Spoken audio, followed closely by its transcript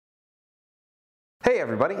Hey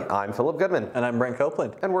everybody, I'm Philip Goodman. And I'm Brent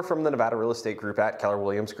Copeland. And we're from the Nevada Real Estate Group at Keller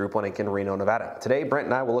Williams Group 1 Inc. in Reno, Nevada. Today, Brent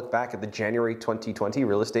and I will look back at the January 2020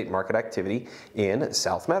 real estate market activity in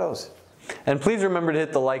South Meadows. And please remember to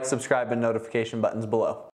hit the like, subscribe, and notification buttons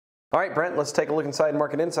below. All right, Brent, let's take a look inside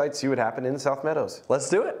Market Insights, see what happened in South Meadows. Let's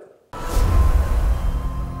do it.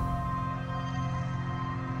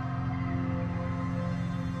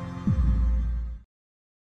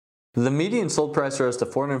 The median sold price rose to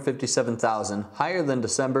 $457,000, higher than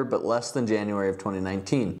December but less than January of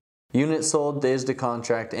 2019. Units sold, days to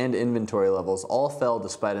contract, and inventory levels all fell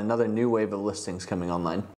despite another new wave of listings coming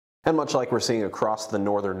online. And much like we're seeing across the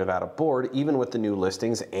northern Nevada board, even with the new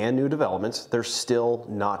listings and new developments, there's still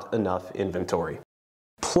not enough inventory.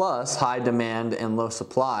 Plus, high demand and low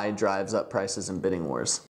supply drives up prices and bidding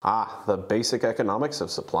wars. Ah, the basic economics of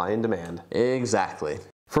supply and demand. Exactly.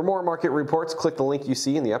 For more market reports, click the link you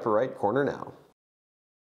see in the upper right corner now.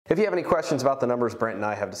 If you have any questions about the numbers Brent and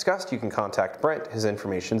I have discussed, you can contact Brent. His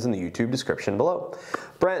information's in the YouTube description below.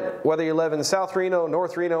 Brent, whether you live in South Reno,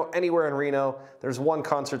 North Reno, anywhere in Reno, there's one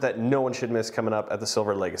concert that no one should miss coming up at the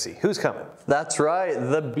Silver Legacy. Who's coming? That's right,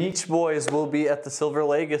 the Beach Boys will be at the Silver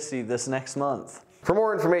Legacy this next month. For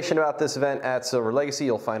more information about this event at Silver Legacy,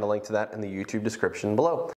 you'll find a link to that in the YouTube description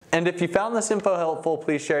below. And if you found this info helpful,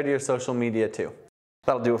 please share it to your social media too.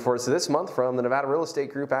 That'll do it for us this month from the Nevada Real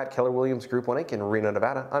Estate Group at Keller Williams Group 1 Inc. in Reno,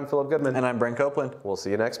 Nevada. I'm Philip Goodman. And I'm Brent Copeland. We'll see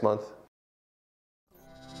you next month.